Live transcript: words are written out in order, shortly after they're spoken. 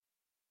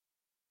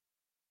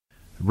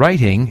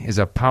Writing is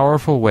a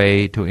powerful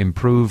way to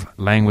improve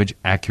language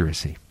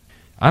accuracy.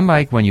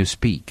 Unlike when you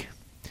speak,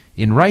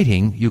 in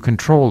writing you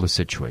control the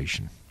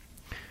situation.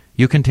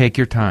 You can take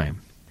your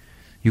time.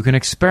 You can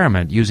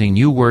experiment using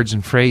new words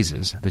and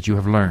phrases that you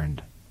have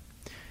learned.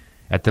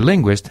 At The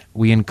Linguist,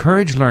 we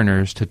encourage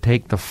learners to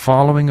take the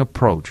following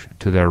approach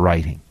to their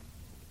writing.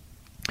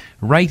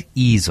 Write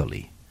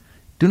easily.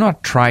 Do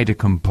not try to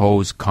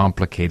compose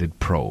complicated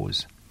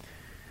prose.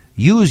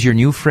 Use your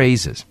new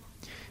phrases.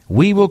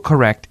 We will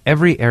correct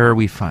every error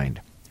we find.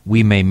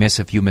 We may miss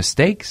a few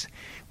mistakes.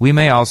 We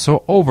may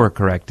also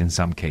overcorrect in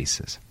some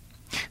cases.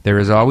 There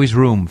is always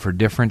room for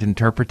different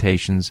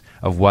interpretations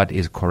of what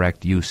is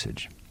correct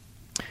usage.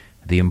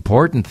 The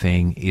important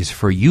thing is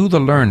for you, the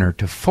learner,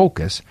 to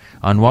focus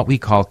on what we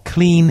call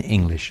clean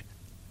English.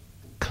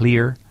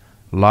 Clear,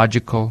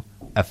 logical,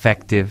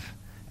 effective,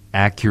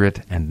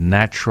 accurate, and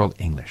natural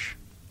English.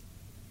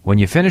 When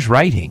you finish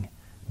writing,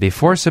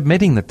 before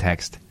submitting the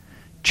text,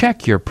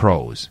 check your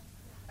prose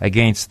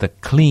against the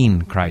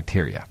clean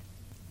criteria.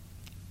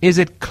 Is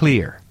it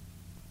clear?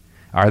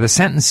 Are the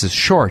sentences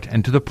short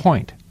and to the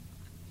point?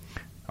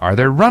 Are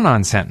there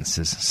run-on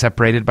sentences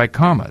separated by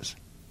commas?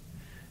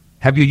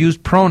 Have you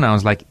used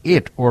pronouns like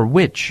it or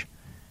which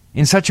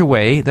in such a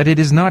way that it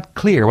is not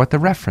clear what the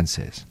reference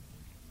is?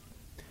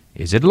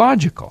 Is it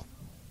logical?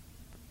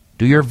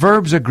 Do your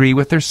verbs agree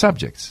with their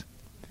subjects?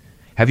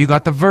 Have you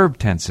got the verb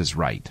tenses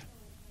right?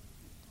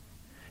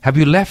 Have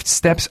you left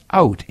steps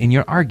out in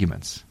your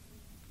arguments?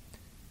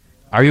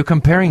 Are you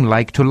comparing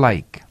like to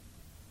like?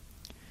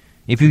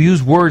 If you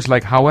use words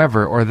like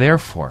however or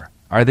therefore,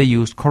 are they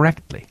used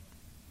correctly?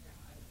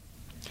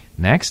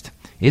 Next,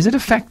 is it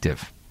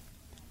effective?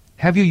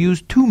 Have you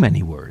used too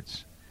many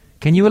words?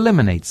 Can you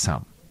eliminate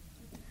some?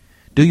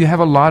 Do you have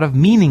a lot of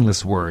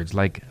meaningless words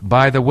like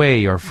by the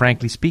way or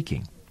frankly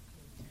speaking?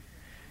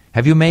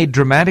 Have you made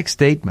dramatic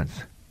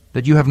statements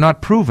that you have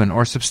not proven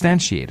or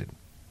substantiated?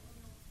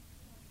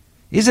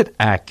 Is it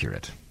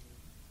accurate?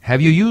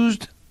 Have you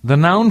used the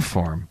noun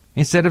form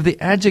instead of the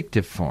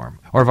adjective form,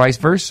 or vice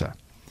versa?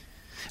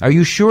 Are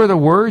you sure the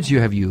words you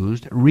have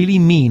used really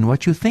mean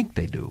what you think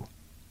they do?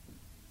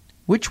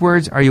 Which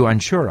words are you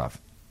unsure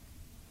of?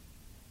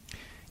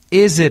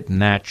 Is it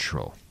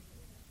natural?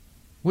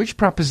 Which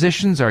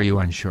propositions are you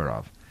unsure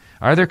of?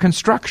 Are there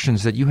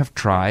constructions that you have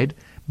tried,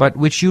 but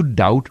which you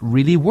doubt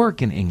really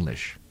work in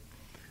English?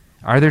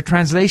 Are there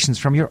translations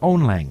from your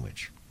own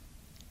language?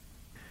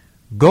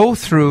 Go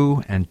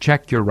through and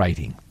check your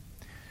writing.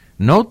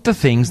 Note the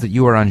things that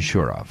you are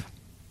unsure of.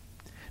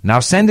 Now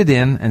send it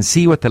in and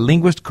see what the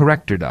Linguist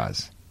Corrector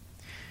does.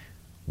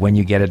 When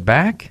you get it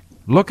back,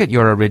 look at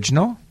your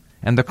original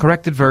and the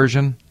corrected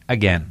version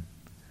again.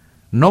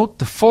 Note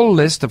the full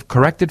list of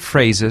corrected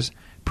phrases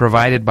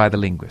provided by the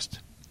linguist.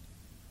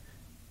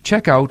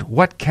 Check out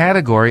what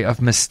category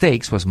of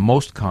mistakes was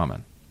most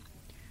common.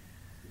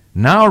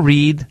 Now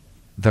read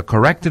the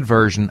corrected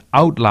version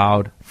out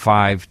loud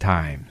 5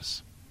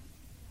 times.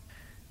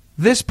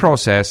 This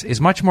process is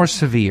much more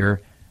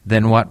severe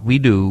than what we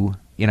do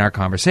in our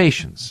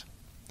conversations.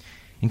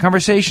 In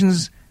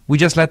conversations, we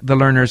just let the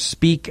learners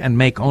speak and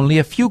make only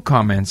a few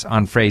comments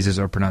on phrases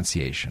or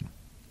pronunciation.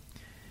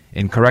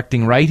 In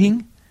correcting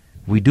writing,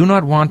 we do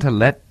not want to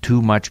let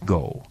too much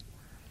go.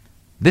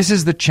 This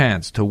is the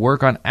chance to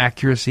work on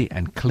accuracy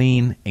and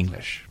clean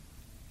English.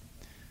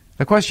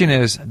 The question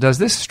is, does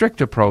this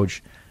strict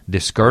approach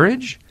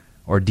discourage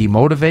or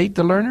demotivate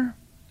the learner?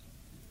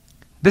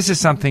 This is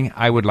something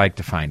I would like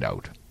to find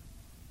out.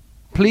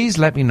 Please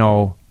let me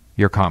know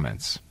your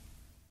comments.